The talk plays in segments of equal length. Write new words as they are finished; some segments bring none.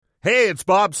Hey, it's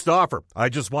Bob Stauffer. I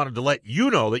just wanted to let you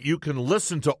know that you can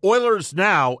listen to Oilers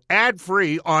Now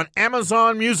ad-free on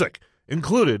Amazon Music,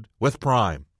 included with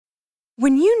Prime.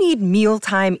 When you need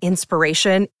mealtime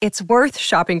inspiration, it's worth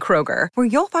shopping Kroger, where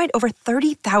you'll find over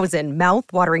 30,000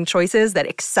 mouth-watering choices that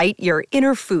excite your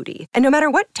inner foodie. And no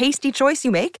matter what tasty choice you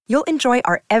make, you'll enjoy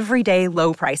our everyday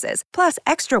low prices, plus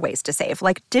extra ways to save,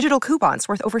 like digital coupons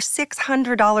worth over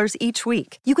 $600 each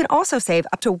week. You can also save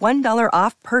up to $1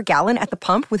 off per gallon at the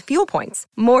pump with fuel points.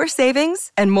 More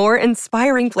savings and more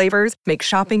inspiring flavors make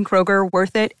shopping Kroger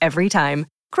worth it every time.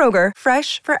 Kroger,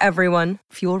 fresh for everyone.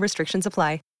 Fuel restrictions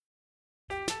apply.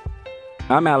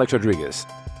 I'm Alex Rodriguez.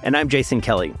 And I'm Jason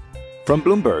Kelly. From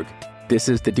Bloomberg, this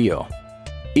is The Deal.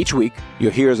 Each week,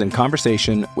 you'll hear us in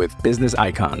conversation with business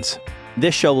icons.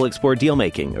 This show will explore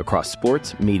deal-making across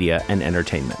sports, media, and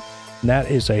entertainment. That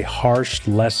is a harsh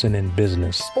lesson in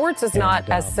business. Sports is not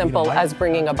as simple as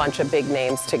bringing a bunch of big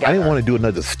names together. I didn't want to do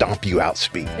another stomp you out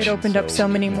speech. It opened up so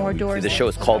many more doors. The show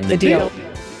is called The Deal.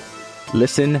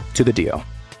 Listen to The Deal.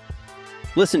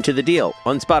 Listen to The Deal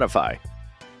on Spotify.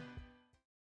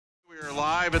 We're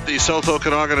live at the South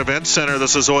Okanagan Event Center.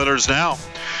 This is Oilers Now.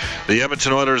 The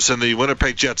Edmonton Oilers and the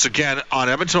Winnipeg Jets again on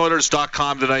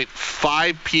EdmontonOilers.com tonight,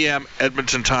 5 p.m.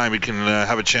 Edmonton time. You can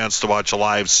have a chance to watch a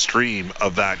live stream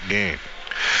of that game.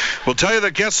 We'll tell you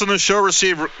that guests on the show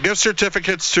receive gift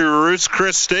certificates to Ruth's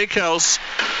Chris Steakhouse.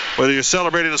 Whether you're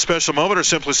celebrating a special moment or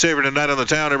simply savoring a night on the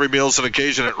town, every meal is an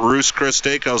occasion at Ruth's Chris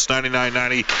Steakhouse,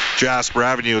 9990 Jasper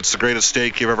Avenue. It's the greatest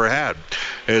steak you've ever had.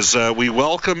 As we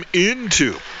welcome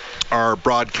into our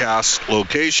broadcast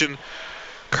location,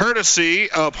 courtesy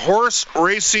of Horse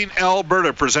Racing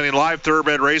Alberta, presenting live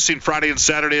thoroughbred racing Friday and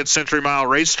Saturday at Century Mile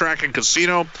Racetrack and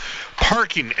Casino.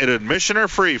 Parking and admission are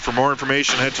free. For more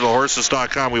information, head to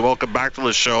thehorses.com. We welcome back to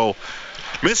the show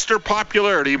Mr.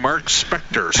 Popularity, Mark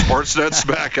Spector. Sportsnet's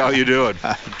back. How you doing?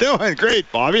 Doing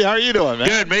great, Bobby. How are you doing, man?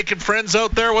 Good. Making friends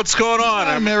out there. What's going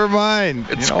on? Never mind.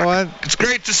 You know what? It's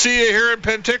great to see you here in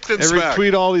Penticton. Every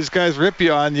tweet all these guys rip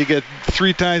you on, you get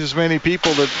 3 times as many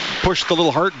people that push the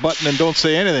little heart button and don't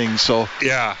say anything. So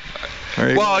yeah.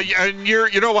 Well, and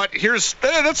you know what? Let's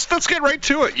get right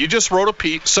to it. You just wrote a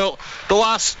piece. So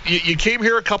you came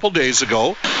here a couple days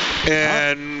ago,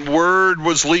 and word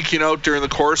was leaking out during the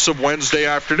course of Wednesday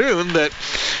afternoon that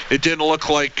it didn't look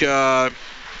like Jake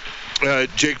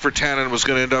Virtanen was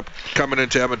going to end up coming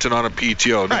into Edmonton on a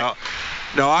PTO. Right.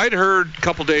 Now, I'd heard a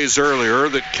couple days earlier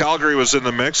that Calgary was in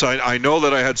the mix. I know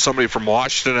that I had somebody from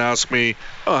Washington ask me,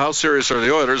 "Oh, how serious are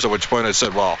the Oilers?" At which point I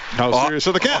said, "Well, how serious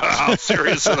are the Caps?" How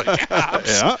serious are the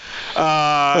Caps? Yeah.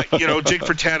 Jake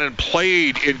Virtanen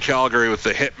played in Calgary with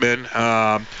the Hitmen,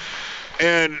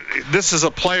 and this is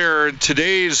a player in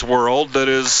today's world that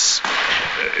is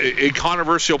a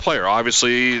controversial player.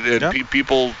 Obviously,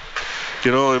 people,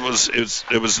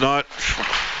 it was not.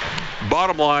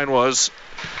 Bottom line was,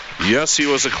 yes, he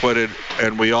was acquitted,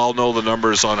 and we all know the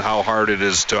numbers on how hard it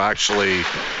is to actually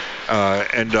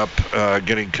end up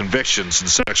getting convictions in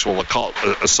sexual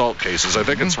assault cases. I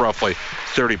think it's roughly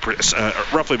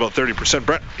 30%, roughly about 30%.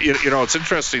 Brett, it's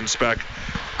interesting, Spec.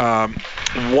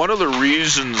 One of the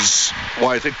reasons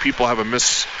why I think people have a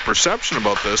misperception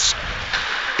about this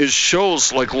is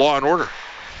shows like Law and Order,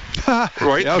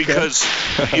 right? Yeah, okay. Because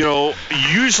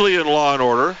usually in Law and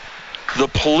Order, the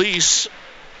police.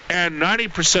 And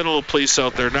 90% of the police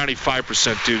out there,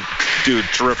 95% do a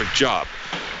terrific job.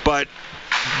 But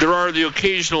there are the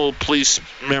occasional police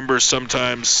members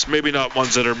sometimes, maybe not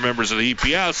ones that are members of the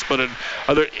EPS, but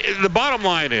the bottom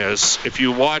line is, if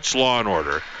you watch Law and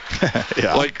Order,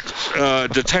 like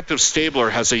Detective Stabler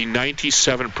has a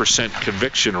 97%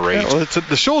 conviction rate. Yeah, well,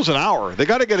 the show's an hour. They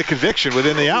got to get a conviction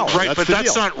within the hour. Right, but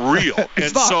that's not real.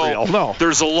 It's not real, no.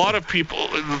 There's a lot of people,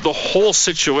 the whole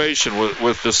situation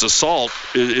with this assault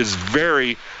is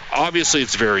very, obviously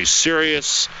it's very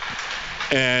serious.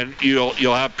 And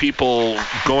you'll have people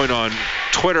going on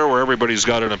Twitter where everybody's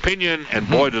got an opinion, and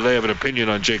boy, do they have an opinion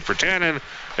on Jake Virtanen,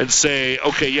 and say,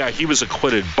 okay, yeah, he was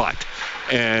acquitted, but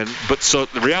so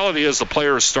the reality is the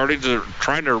player is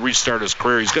trying to restart his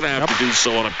career. He's going to have to do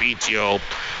so on a PTO.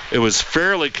 It was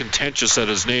fairly contentious that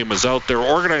his name was out there.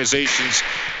 Organizations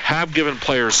have given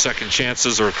players second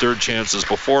chances or third chances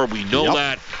before. We know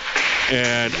that.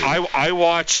 And I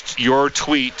watched your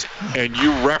tweet, and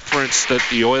you referenced that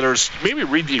the Oilers, maybe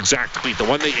read the exact tweet, the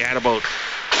one that you had about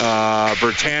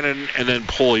Virtanen and then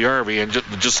Puljujarvi, and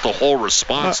just the whole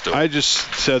response to it. I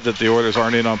just said that the Oilers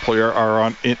aren't in on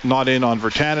Puljujarvi, not in on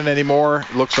Virtanen anymore.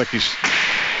 It looks like he's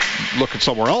looking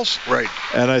somewhere else. Right.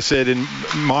 And I said, in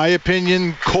my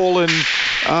opinion,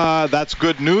 That's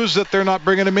good news that they're not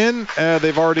bringing him in.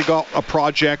 They've already got a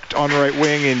project on right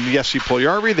wing in Jesse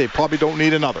Puljujarvi. They probably don't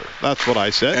need another. That's what I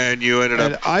said. And you ended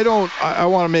up... I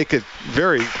want to make it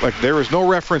very... there was no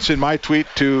reference in my tweet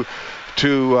to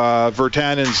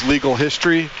Virtanen's legal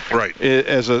history. Right.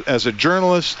 As a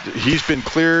journalist, he's been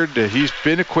cleared. He's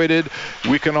been acquitted.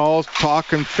 We can all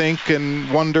talk and think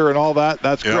and wonder and all that.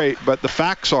 That's great. But the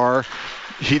facts are,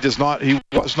 he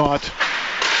was not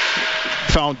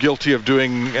found guilty of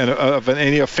doing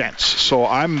any offense. So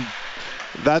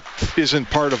that isn't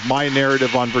part of my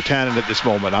narrative on Virtanen at this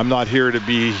moment. I'm not here to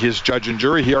be his judge and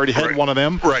jury. He already had one of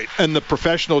them. Right. And the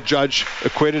professional judge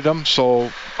acquitted him, so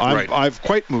I've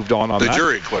quite moved on that. The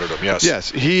jury acquitted him, yes.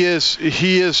 Yes, he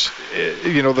is,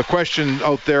 the question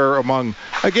out there among,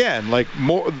 again,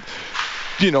 more,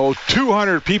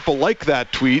 200 people like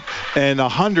that tweet and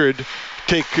 100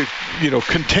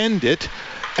 contend it.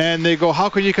 And they go, how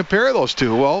can you compare those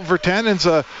two? Well, Virtanen's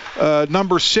a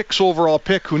number 6 overall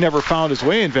pick who never found his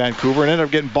way in Vancouver and ended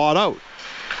up getting bought out.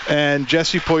 And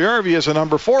Jesse Puljujarvi is a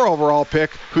number 4 overall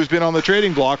pick who's been on the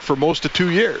trading block for most of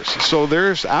 2 years. So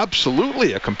there's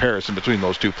absolutely a comparison between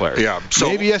those two players. Yeah. So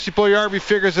maybe Jesse Puljujarvi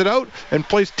figures it out and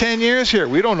plays 10 years here.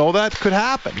 We don't know. That could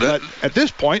happen. But at this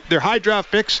point, they're high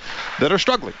draft picks that are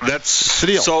struggling. That's the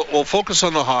deal. So we'll focus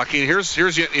on the hockey. And here's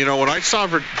when I saw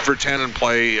Virtanen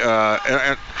play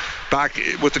back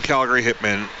with the Calgary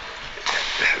Hitmen,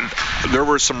 there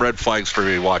were some red flags for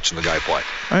me watching the guy play.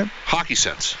 Right. Hockey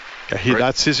sense.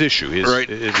 That's his issue. He's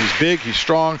big, he's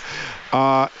strong.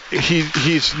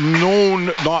 He's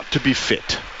known not to be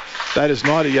fit. That is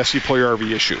not a Jesse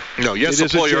Puljujarvi issue. No, Jesse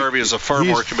Puljujarvi is a far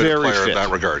more committed player in that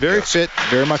regard. Very fit,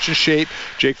 very much in shape.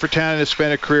 Jake Virtanen has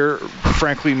spent a career,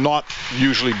 frankly, not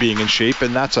usually being in shape,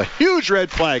 and that's a huge red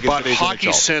flag. But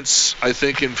hockey sense, I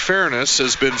think, in fairness,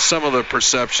 has been some of the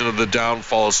perception of the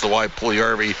downfall as to why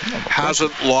Puljujarvi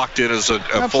hasn't locked in as a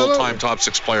full-time top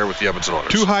 6 player with the Edmonton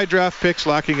Oilers. 2 high draft picks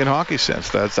lacking in hockey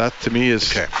sense. That to me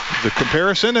is the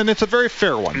comparison, and it's a very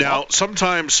fair one. Now,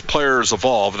 sometimes players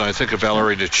evolve, and I think of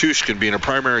Valeri Nichushkin being a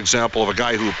primary example of a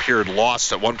guy who appeared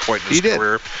lost at one point in his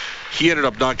career. He ended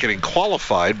up not getting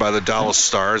qualified by the Dallas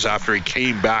Stars after he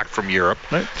came back from Europe.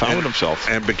 Found himself.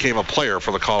 And became a player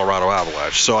for the Colorado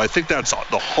Avalanche. So I think that's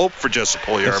the hope for Jesse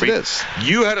Puljujarvi. Yes, it is.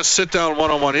 You had a sit-down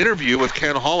one-on-one interview with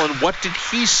Ken Holland. What did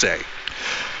he say?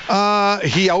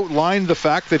 He outlined the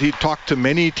fact that he talked to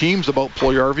many teams about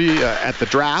Puljujarvi at the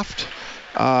draft,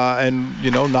 and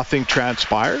nothing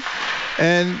transpired.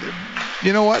 And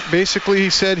you know what? Basically,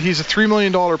 he said he's a $3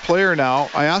 million player now.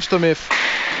 I asked him if,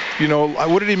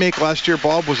 what did he make last year,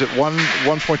 Bob? Was it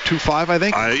 1.25, I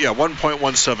think? Yeah,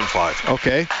 1.175.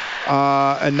 Okay.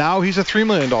 And now he's a $3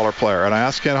 million player. And I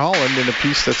asked Ken Holland in a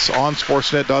piece that's on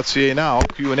Sportsnet.ca now,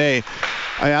 Q&A,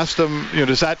 I asked him,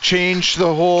 does that change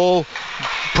the whole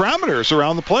parameters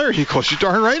around the player? He goes, you're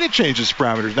darn right it changes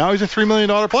parameters. Now he's a $3 million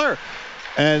player.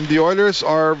 And the Oilers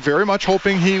are very much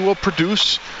hoping he will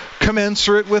produce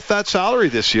commensurate with that salary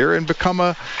this year and become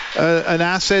an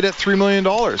asset at $3 million.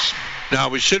 Now,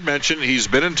 we should mention he's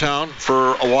been in town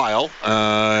for a while,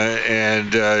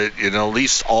 and at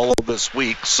least all of this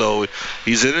week. So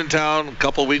he's in town a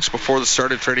couple of weeks before the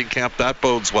start of training camp. That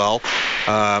bodes well.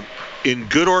 In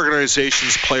good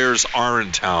organizations, players are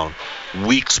in town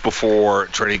weeks before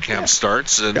training camp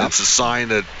starts, and it's a sign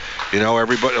that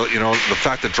everybody. The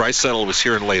fact that Draisaitl was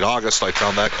here in late August, I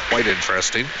found that quite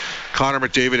interesting. Connor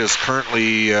McDavid is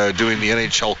currently doing the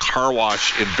NHL car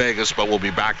wash in Vegas, but will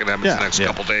be back in Edmonton the next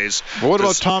couple days. Well, what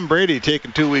about Tom Brady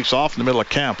taking 2 weeks off in the middle of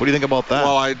camp? What do you think about that?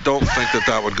 Well, I don't think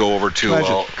that would go over too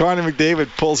well. Connor McDavid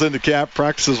pulls into camp,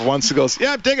 practices once, and goes,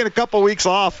 "Yeah, I'm taking a couple weeks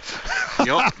off." The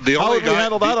only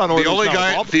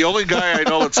guy I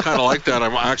know that's kind of like that,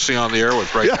 I'm actually on the air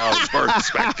with right now, is Mark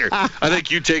Spector. I think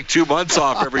you take 2 months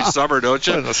off every summer, don't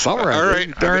you? In the summer, all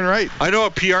right, darn right. I know a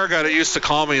PR guy that used to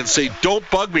call me and say, "Don't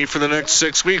bug me for the next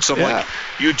 6 weeks." I'm like,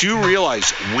 you do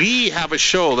realize we have a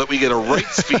show that we get a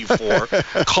rights fee for.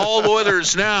 Call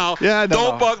Oilers now.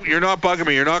 Don't bug me. You're not bugging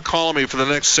me. You're not calling me for the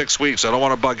next 6 weeks. I don't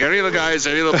want to bug any of the guys,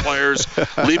 any of the players.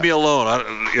 Leave me alone.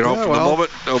 The moment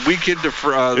a week into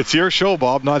it's your show,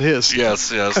 Bob, not his.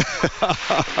 Yes.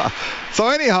 So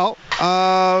anyhow,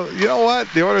 you know what?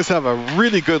 The Oilers have a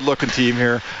really good-looking team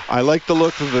here. I like the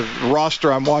look of the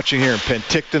roster I'm watching here in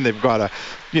Penticton. They've got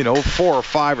 4 or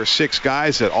 5 or 6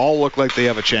 guys that all look like they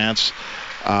have a chance.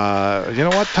 You know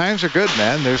what? Times are good,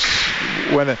 man.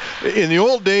 In the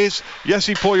old days,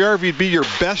 Jesse Puljujarvi would be your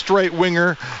best right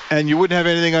winger, and you wouldn't have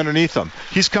anything underneath him.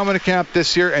 He's coming to camp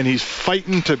this year, and he's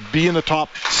fighting to be in the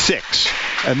top 6.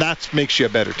 And that makes you a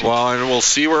better team. Well, and we'll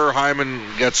see where Hyman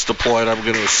gets deployed. I'm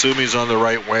going to assume he's on the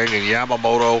right wing. And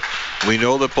Yamamoto, we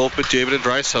know that both McDavid and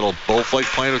Draisaitl both like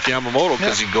playing with Yamamoto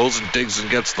because he goes and digs and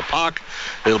gets the puck.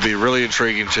 It'll be really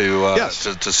intriguing to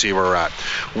see where we're at.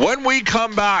 When we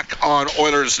come back on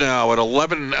Oilers Now at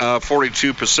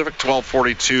 11:42 Pacific,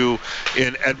 12:42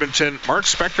 in Edmonton, Mark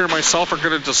Spector and myself are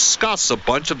going to discuss a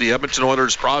bunch of the Edmonton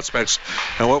Oilers prospects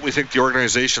and what we think the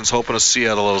organization's hoping to see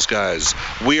out of those guys.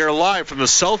 We are live from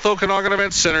the South Okanagan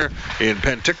Event Center in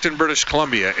Penticton, British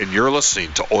Columbia, and you're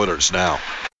listening to Oilers Now.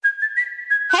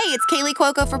 Hey, it's Kaylee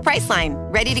Cuoco for Priceline.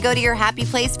 Ready to go to your happy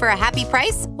place for a happy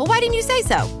price? Well, why didn't you say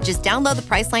so? Just download the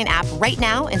Priceline app right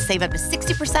now and save up to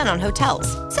 60% on hotels.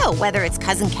 So whether it's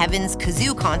Cousin Kevin's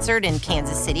Kazoo Concert in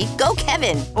Kansas City, go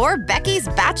Kevin, or Becky's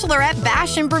Bachelorette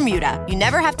Bash in Bermuda, you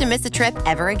never have to miss a trip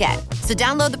ever again. So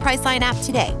download the Priceline app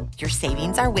today. Your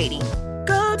savings are waiting.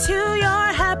 Go to your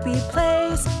happy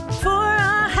place for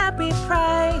a happy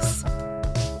price.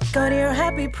 Go to your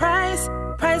happy price,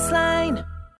 Priceline.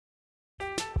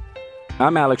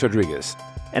 I'm Alex Rodriguez.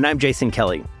 And I'm Jason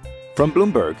Kelly. From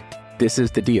Bloomberg, this is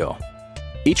The Deal.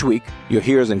 Each week, you'll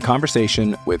hear us in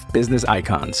conversation with business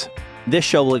icons. This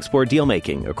show will explore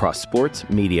deal-making across sports,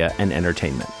 media, and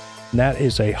entertainment. That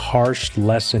is a harsh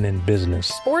lesson in business.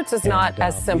 Sports is not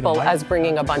as simple as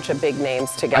bringing a bunch of big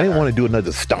names together. I didn't want to do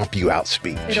another stomp you out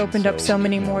speech. It opened up so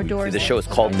many more doors. The show is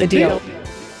called The Deal.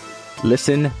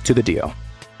 Listen to The Deal.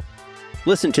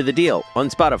 Listen to The Deal on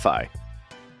Spotify.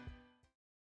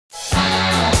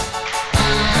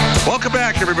 Welcome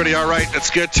back, everybody. All right, let's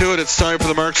get to it. It's time for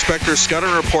the Mark Spector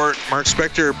Scouting Report. Mark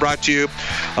Spector brought to you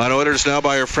on Oilers Now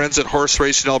by our friends at Horse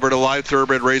Racing Alberta, live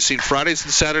thoroughbred racing Fridays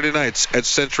and Saturday nights at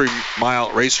Century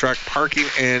Mile Racetrack. Parking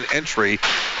and entry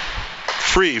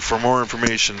free. For more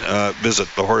information, visit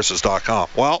thehorses.com.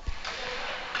 Well,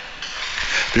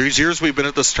 these years we've been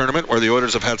at this tournament where the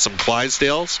Oilers have had some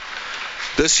Clydesdales.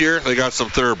 This year, they got some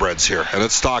thoroughbreds here. And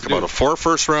let's talk about it. 4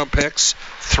 first-round picks,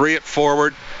 3 at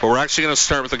forward. But we're actually going to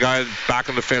start with the guy back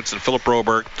on the fence, and Philip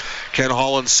Broberg. Ken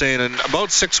Holland saying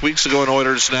about 6 weeks ago in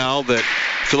Oilers Now that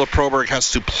Philip Broberg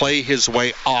has to play his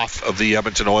way off of the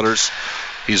Edmonton Oilers.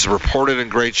 He's reported in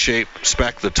great shape.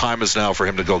 Spec, the time is now for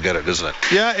him to go get it, isn't it?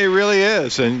 Yeah, it really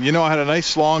is. And, I had a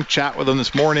nice long chat with him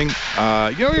this morning.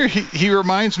 He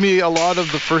reminds me a lot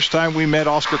of the first time we met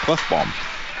Oscar Klefbom.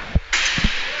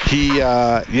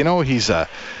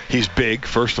 He's big,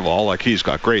 first of all. Like, he's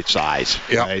got great size,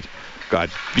 right?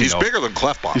 He's bigger than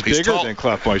Klefbom. He's bigger than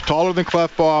Klefbom. He's taller than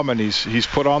Klefbom, and he's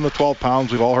put on the 12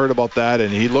 pounds. We've all heard about that,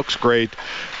 and he looks great.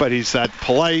 But he's that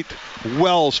polite,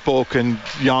 well-spoken,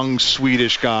 young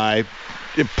Swedish guy,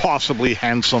 impossibly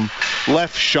handsome,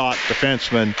 left-shot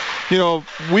defenseman.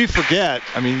 We forget.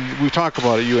 I mean, we talk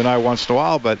about it, you and I, once in a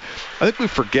while, but I think we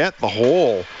forget the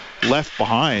whole left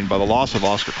behind by the loss of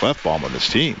Oscar Klefbom on this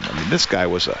team. I mean, this guy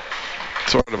was a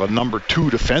sort of a number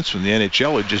 2 defenseman in the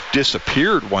NHL. He just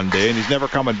disappeared one day, and he's never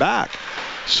coming back.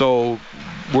 So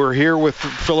we're here with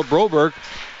Philip Broberg.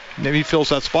 Maybe he fills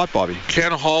that spot, Bobby.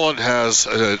 Ken Holland has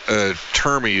a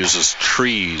term he uses,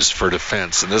 trees, for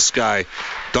defense. And this guy,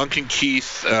 Duncan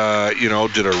Keith,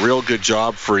 did a real good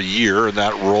job for a year in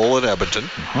that role at Edmonton.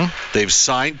 Mm-hmm. They've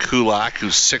signed Kulak,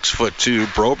 who's 6'2",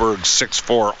 Broberg's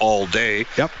 6'4" all day.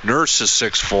 Yep. Nurse is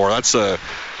 6'4". That's a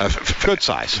good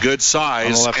size. Good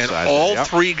size. And side all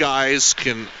three guys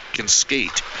can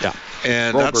skate. Yeah.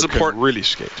 And Broberg that's important. Can really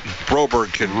skate.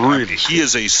 Broberg can really skate. He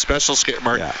is a special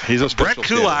skater. Yeah, he's a special Brett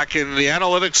Kulak, and the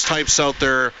analytics types out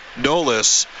there know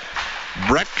this.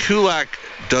 Brett Kulak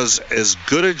does as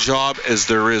good a job as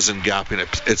there is in gapping.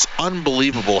 It's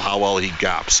unbelievable how well he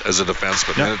gaps as a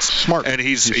defenseman. Yeah, and it's smart. And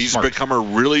he's smart. Become a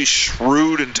really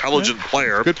shrewd, intelligent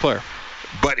player. Good player.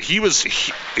 But he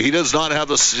does not have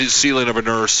the ceiling of a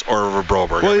Nurse or of a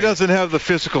Broberg. Well, he doesn't have the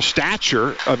physical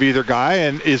stature of either guy,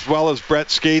 and as well as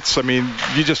Brett skates. I mean,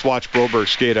 you just watch Broberg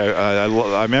skate.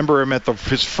 I remember him at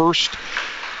his first.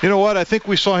 You know what? I think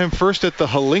we saw him first at the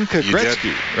Hlinka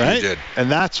Gretzky, right? You did. And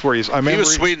that's where he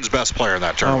was Sweden's best player in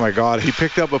that tournament. Oh, my God. He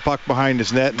picked up a puck behind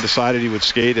his net and decided he would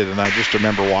skate it, and I just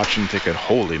remember watching and thinking,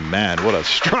 holy man, what a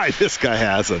stride this guy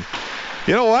has. And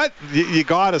you know what? You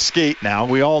got to skate now.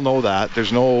 We all know that.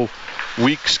 There's no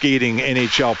weak skating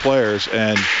NHL players,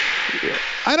 and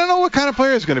I don't know what kind of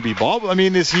player is going to be, Bob. I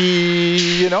mean, is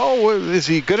he going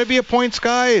to be a points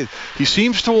guy? He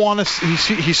seems to want to.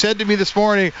 He said to me this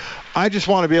morning, I just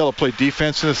want to be able to play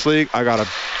defense in this league. I got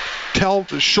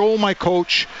to show my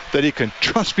coach that he can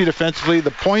trust me defensively. The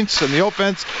points and the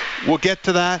offense, we'll get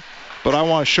to that. but I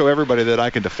want to show everybody that I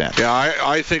can defend. Yeah,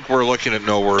 I think we're looking at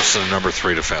no worse than a number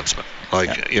 3 defenseman.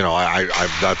 Like, you know,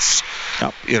 that's,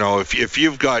 you know, if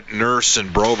you've got Nurse and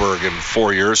Broberg in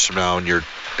 4 years from now and you're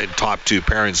in top 2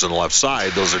 pairings on the left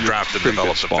side, those are drafted,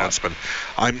 developed defensemen.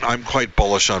 I'm quite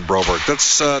bullish on Broberg.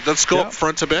 Let's go up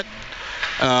front a bit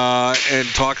and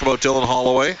talk about Dylan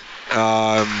Holloway.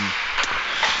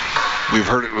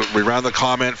 We ran the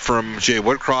comment from Jay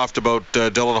Woodcroft about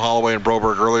Dylan Holloway and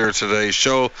Broberg earlier today's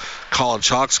show. Colin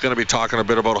Chalk's going to be talking a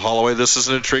bit about Holloway. This is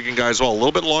an intriguing guy as well. A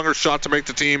little bit longer shot to make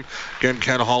the team. Again,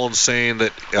 Ken Holland saying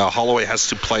that Holloway has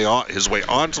to play his way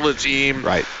onto the team.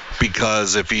 Right.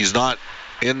 Because if he's not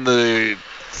in the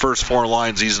first 4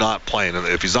 lines, he's not playing. And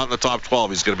if he's not in the top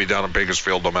 12, he's going to be down in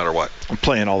Bakersfield no matter what. I'm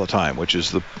playing all the time, which is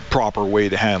the proper way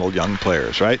to handle young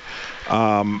players, right?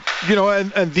 You know,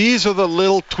 and these are the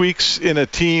little tweaks in a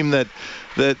team that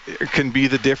can be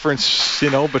the difference, you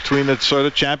know, between the sort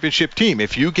of championship team.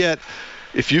 If you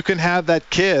can have that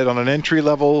kid on an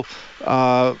entry-level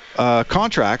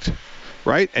contract,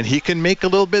 right, and he can make a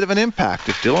little bit of an impact.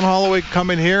 If Dylan Holloway can come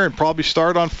in here and probably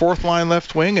start on 4th line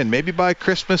left wing, and maybe by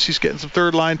Christmas he's getting some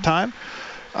 3rd line time,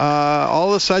 all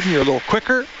of a sudden you're a little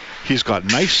quicker. He's got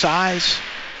nice size.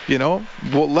 You know,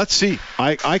 well, let's see.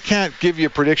 I can't give you a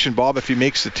prediction, Bob, if he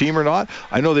makes the team or not.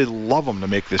 I know they love him to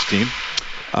make this team.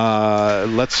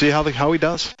 Let's see how he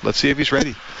does. Let's see if he's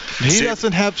ready. He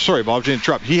doesn't have, sorry, Bob, to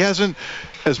interrupt. He hasn't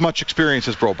as much experience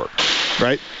as Broberg,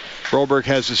 right? Broberg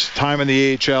has his time in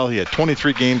the AHL. He had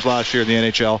 23 games last year in the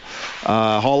NHL.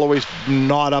 Holloway's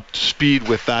not up to speed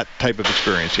with that type of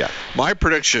experience yet. My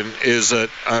prediction is that,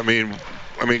 I mean,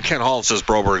 Ken Holland says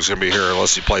Broberg's going to be here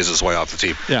unless he plays his way off the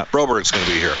team. Yeah. Broberg's going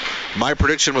to be here. My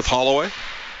prediction with Holloway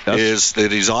is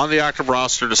that he's on the active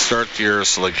roster to start the year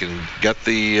so they can get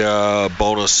the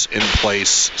bonus in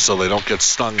place so they don't get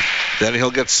stung. Then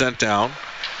he'll get sent down,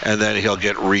 and then he'll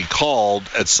get recalled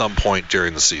at some point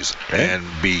during the season and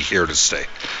be here to stay.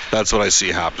 That's what I see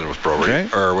happening with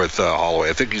Broberg or with Holloway.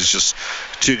 I think he's just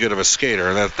too good of a skater,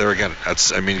 and that there again,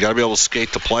 you got to be able to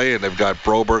skate to play. And they've got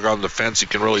Broberg on the fence; he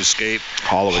can really skate.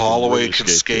 Holloway can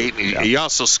skate. He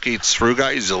also skates through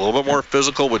guys. He's a little bit more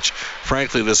physical, which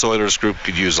frankly this Oilers group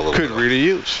could use a little. Could really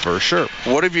use for sure.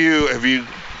 What have you?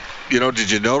 You know,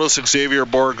 did you notice Xavier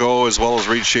Bourgault as well as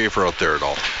Reed Schaefer out there at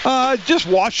all? Just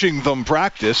watching them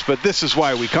practice, but this is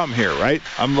why we come here, right?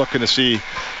 I'm looking to see,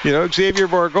 you know, Xavier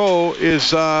Bourgault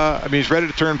is, he's ready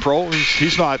to turn pro.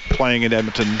 He's not playing in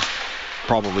Edmonton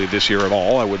probably this year at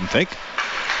all, I wouldn't think,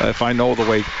 if I know the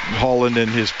way Holland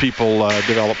and his people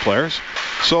develop players.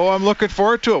 So I'm looking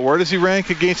forward to it. Where does he rank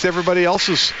against everybody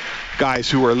else's guys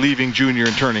who are leaving junior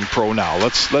and turning pro now?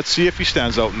 Let's see if he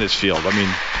stands out in this field. I mean,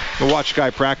 you watch a guy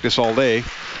practice all day,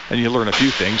 and you learn a few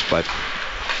things, but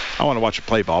I want to watch him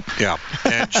play, Bob. Yeah,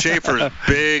 and Schaefer's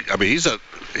big. I mean, he's a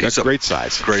great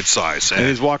size. Great size. And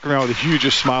he's walking around with the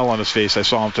hugest smile on his face. I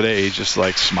saw him today. He's just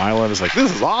like smiling. He's like,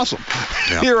 this is awesome.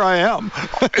 Yeah. Here I am.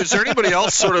 Is there anybody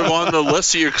else sort of on the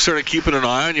list that you're sort of keeping an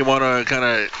eye on? You want to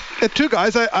kind of... 2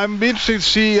 guys. I'm interested to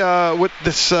see what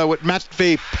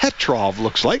Matvei Petrov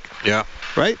looks like. Yeah.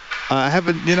 Right? I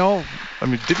haven't,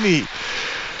 didn't he...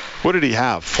 What did he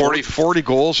have? 40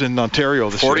 goals in Ontario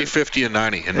this 40, year. 50, and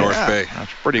 90 in North Bay.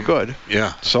 That's pretty good.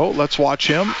 Yeah. So let's watch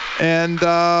him. And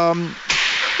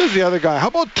who's the other guy? How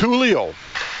about Tullio?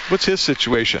 What's his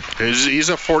situation? He's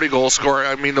a 40-goal scorer.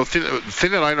 I mean, the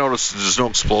thing that I noticed is there's no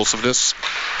explosiveness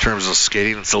in terms of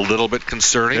skating. It's a little bit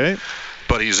concerning.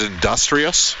 But he's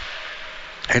industrious.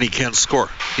 And he can score.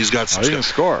 He's got some. He can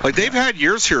score. Like they've had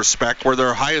years here, Spec, where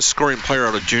their highest scoring player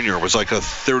out of junior was like a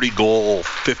 30-goal,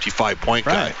 55-point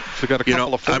guy. Right. So got a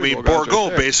couple of 40 goal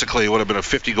Bourgault basically would have been a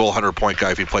 50-goal, 100-point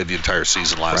guy if he played the entire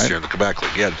season last year in the Quebec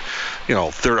League. He had,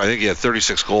 I think he had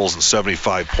 36 goals and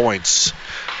 75 points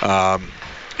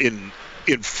in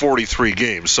 43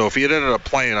 games. So if he had ended up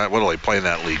playing, what did he play in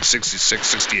that league? 66,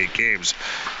 68 games.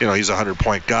 He's a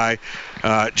 100-point guy.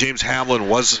 James Hamlin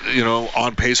was,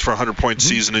 on pace for a 100-point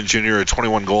season in junior, had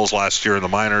 21 goals last year in the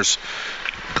minors.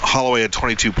 Holloway had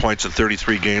 22 points in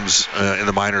 33 games in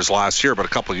the minors last year, but a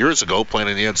couple of years ago, playing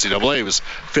in the NCAA, he was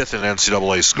 5th in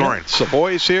NCAA scoring.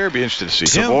 Savoy's here. Be interested to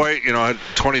see him. Savoy, had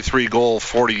 23-goal,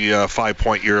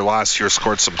 45-point year last year,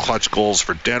 scored some clutch goals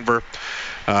for Denver.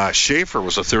 Schaefer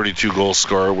was a 32-goal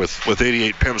scorer with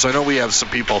 88 PIMs. I know we have some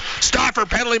people, Stafford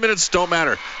penalty minutes don't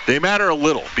matter. They matter a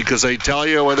little because they tell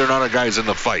you whether or not a guy's in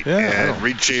the fight. And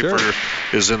Reed Schaefer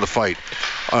is in the fight.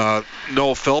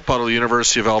 Noel Philp out of the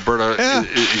University of Alberta,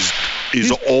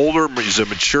 he's older, he's a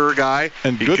mature guy.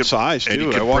 And good size,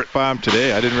 too. I walked by him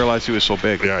today. I didn't realize he was so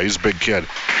big. Yeah, he's a big kid.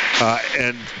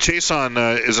 And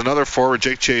Chason is another forward,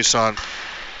 Jake Chason.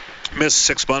 missed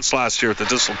 6 months last year with the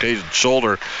dislocated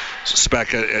shoulder. He's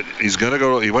going to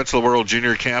go. He went to the World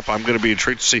Junior Camp. I'm going to be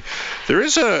intrigued to see. There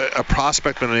is a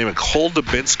prospect by the name of Cole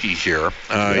Dubinsky here.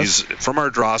 He's from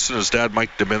Ardrossan. His dad,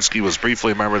 Mike Dubinsky, was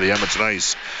briefly a member of the Edmonton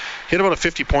Ice. He had about a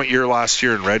 50-point year last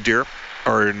year in Regina.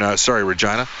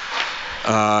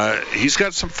 He's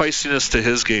got some feistiness to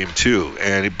his game too,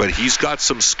 but he's got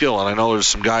some skill. And I know there's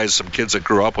some kids that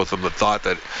grew up with him that thought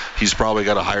that he's probably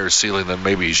got a higher ceiling than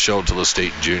maybe he's shown to the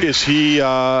state and junior. Is he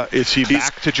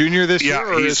back to junior this year?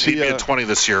 Yeah, he's mid-20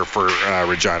 this year for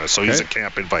Regina, so he's a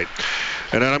camp invite.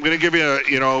 And then I'm going to give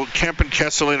you Kemp and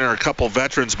Kesselin are a couple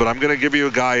veterans, but I'm going to give you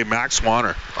a guy, Max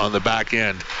Wanner, on the back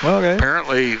end. Okay.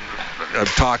 Apparently,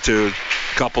 I've talked to a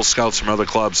couple scouts from other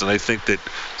clubs, and they think that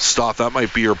that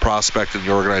might be your prospect in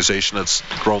the organization that's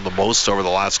grown the most over the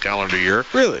last calendar year.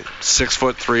 Really?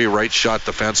 6'3", right shot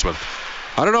defenseman.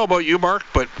 I don't know about you, Mark,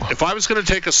 but if I was going to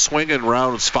take a swing in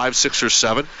rounds 5, 6, or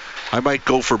 7, I might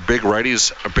go for big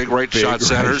righties, big right shot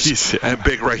centers, and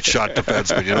big right shot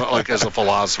defensemen, like as a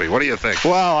philosophy. What do you think?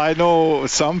 Well, I know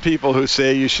some people who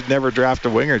say you should never draft a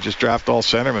winger, just draft all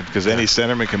centermen, because any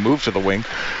centerman can move to the wing.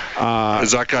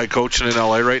 Is that guy coaching in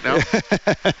L.A. right now?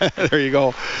 There you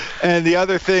go. And the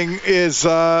other thing is,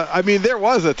 there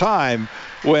was a time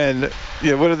when, what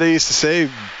do they used to say?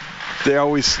 They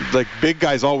always, big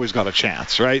guys always got a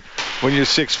chance, right? When you're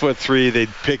 6'3",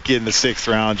 they'd pick you in the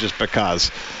 6th round just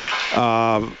because.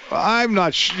 I'm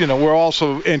not we're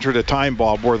also entered a time,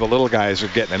 Bob, where the little guys are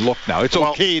getting a look now. It's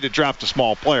okay to draft a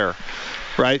small player,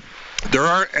 right? There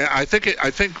are, I think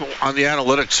on the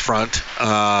analytics front,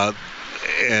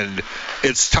 and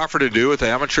it's tougher to do with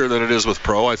amateur than it is with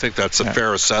pro. I think that's a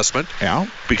fair assessment. Yeah.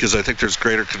 Because I think there's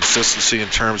greater consistency in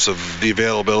terms of the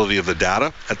availability of the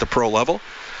data at the pro level.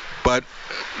 But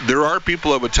there are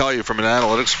people that would tell you from an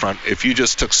analytics front, if you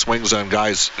just took swings on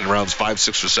guys in rounds 5,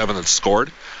 6, or 7 that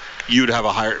scored, you'd have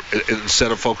a higher,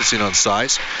 instead of focusing on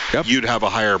size, you'd have a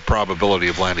higher probability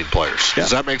of landing players. Does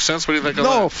that make sense? What do you think of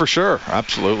that? No, for sure.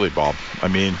 Absolutely, Bob. I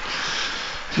mean,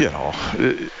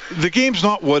 the game's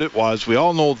not what it was. We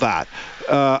all know that.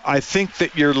 I think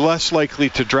that you're less likely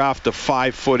to draft a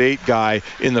 5'8" guy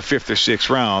in the 5th or 6th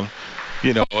round.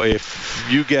 If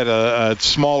you get a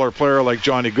smaller player like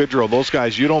Johnny Gaudreau, those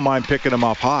guys, you don't mind picking them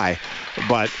up high.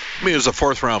 But he was a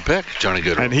 4th-round pick, Johnny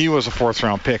Gaudreau. And he was a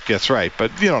 4th-round pick, that's right.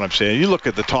 But you know what I'm saying? You look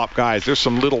at the top guys, there's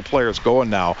some little players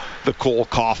going now, the Cole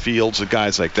Caulfields, the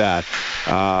guys like that.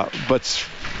 But,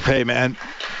 hey, man,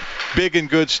 big and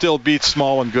good still beats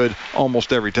small and good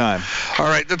almost every time. All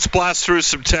right, let's blast through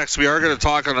some text. We are going to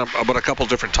talk about a couple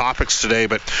different topics today,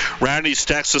 but Randy's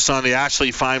texts us on the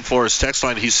Ashley Fine Floors text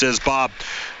line. He says, Bob,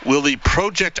 will the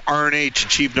Project RNH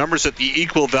achieve numbers at the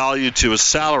equal value to his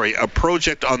salary? A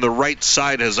project on the right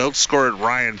side has outscored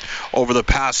Ryan over the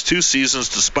past 2 seasons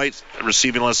despite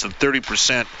receiving less than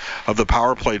 30% of the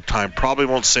power play time. Probably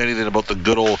won't say anything about the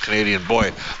good old Canadian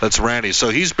boy. That's Randy. So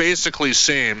he's basically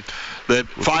saying that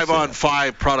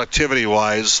 5-on-5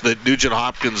 productivity-wise, that Nugent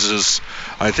Hopkins is,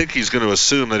 I think he's going to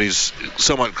assume that he's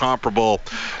somewhat comparable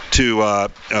to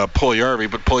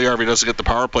Puljujarvi, but Puljujarvi doesn't get the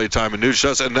power play time, and Nuge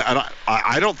does. And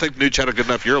I don't think Nuge had a good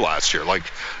enough year last year.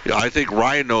 I think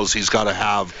Ryan knows he's got to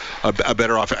have a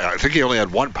better offense. I think he only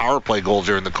had 1 power play goal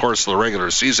during the course of the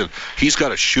regular season. He's got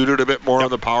to shoot it a bit more on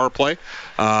the power play.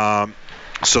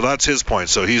 So that's his point.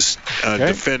 So he's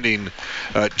defending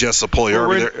Jesse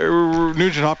Puljujarvi.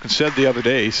 Nugent Hopkins said the other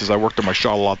day, he says, I worked on my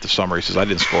shot a lot this summer. He says, I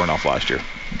didn't score enough last year.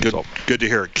 Good to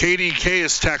hear. KDK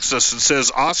has texted us and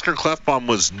says, Oscar Klefbom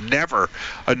was never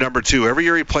a number 2. Every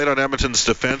year he played on Edmonton's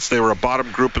defense, they were a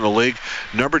bottom group in the league.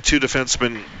 Number 2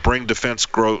 defensemen bring defense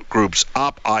groups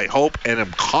up. I hope and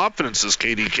am confident, says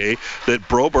KDK, that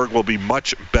Broberg will be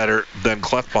much better than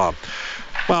Klefbom.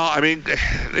 Well, I mean,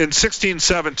 in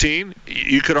 16-17,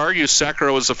 you could argue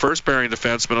Sekera was the first pairing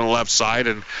defenseman on the left side,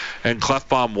 and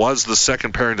Klefbom was the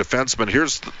second pairing defenseman.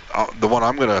 Here's the one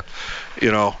I'm going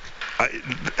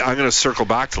to circle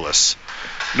back to this.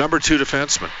 Number 2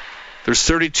 defenseman. There's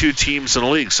 32 teams in the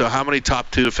league, so how many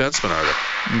top 2 defensemen are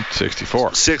there?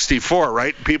 64. 64,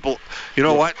 right? People, you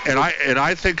know what? And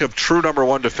I think of true number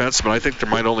 1 defensemen, I think there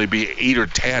might only be 8 or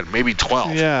 10, maybe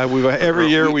 12. Yeah, every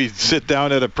year we sit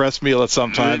down at a press meal at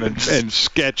some time and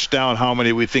sketch down how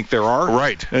many we think there are.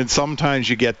 Right. And sometimes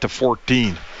you get to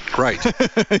 14. Right.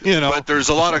 But there's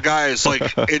a lot of guys,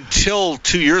 until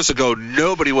 2 years ago,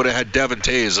 nobody would have had Devon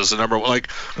Toews as the number 1.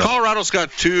 Colorado's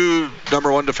got 2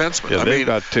 number 1 defensemen. Yeah,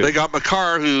 got 2. They got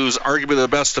Makar, who's arguably the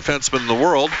best defenseman in the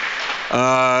world,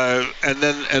 and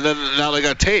then now they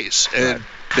got Toews. And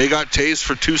they got tased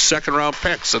for 2 second-round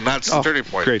picks, and that's the turning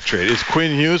point. Great trade. Is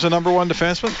Quinn Hughes a number one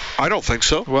defenseman? I don't think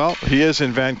so. Well, he is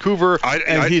in Vancouver,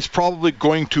 and he's probably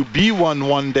going to be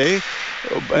one day,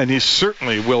 and he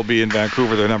certainly will be in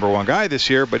Vancouver, their number one guy this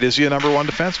year, but is he a number one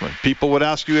defenseman? People would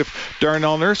ask you if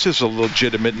Darnell Nurse is a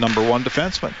legitimate number one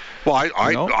defenseman. Well,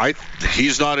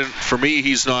 he's not in. For me,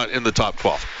 he's not in the top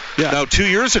 12. Yeah. Now, 2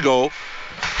 years ago,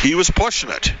 he was pushing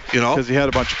it, because he had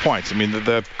a bunch of points. I mean,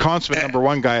 the consummate number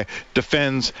one guy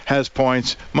defends, has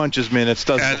points, munches minutes,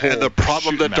 does the whole. And the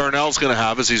problem that Darnell's going to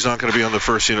have is he's not going to be on the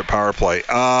first unit power play.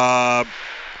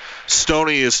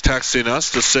 Stoney is texting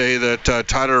us to say that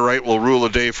Tyler Wright will rule a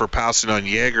day for passing on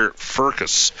Jaeger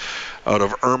Furcus out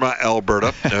of Irma,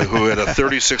 Alberta, who had a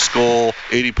 36-goal,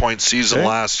 80-point season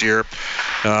last year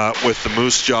with the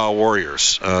Moose Jaw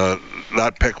Warriors.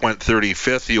 That pick went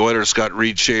 35th. The Oilers got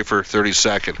Reed Schaefer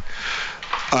 32nd.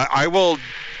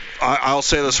 I'll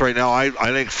say this right now. I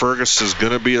think Fergus is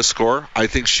going to be a scorer. I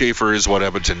think Schaefer is what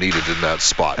Edmonton needed in that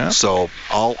spot. Yeah. So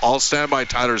I'll stand by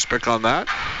Tyler's pick on that.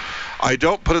 I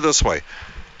don't put it this way.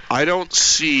 I don't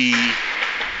see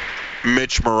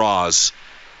Mitch Moroz,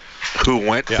 who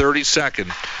went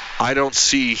 32nd. I don't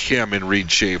see him in Reed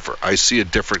Schaefer. I see a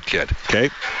different kid. Okay.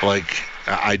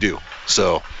 I do.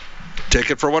 So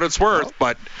take it for what it's worth.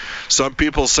 But some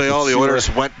people say, the Oilers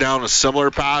went down a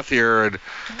similar path here. And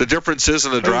the difference is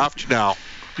in the draft now.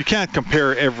 You can't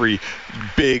compare every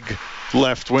big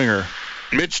left winger.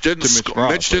 Mitch didn't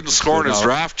score in his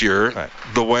draft year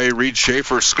the way Reed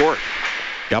Schaefer scored.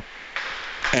 Yep.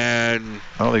 And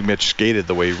I don't think Mitch skated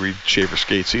the way Reed Schaefer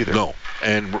skates either. No.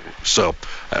 And so,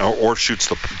 or shoots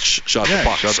the shot the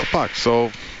puck. Shot the puck.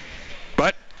 So,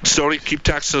 but Stoney, keep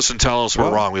texting us and tell us we're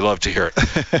wrong. We love to hear it.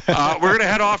 We're going to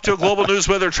head off to a global news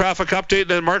weather traffic update.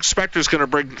 Then Mark Spector's going to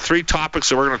bring 3 topics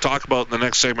that we're going to talk about in the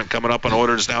next segment coming up on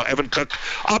Oilers Now. Evan Cook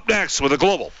up next with a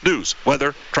global news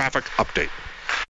weather traffic update.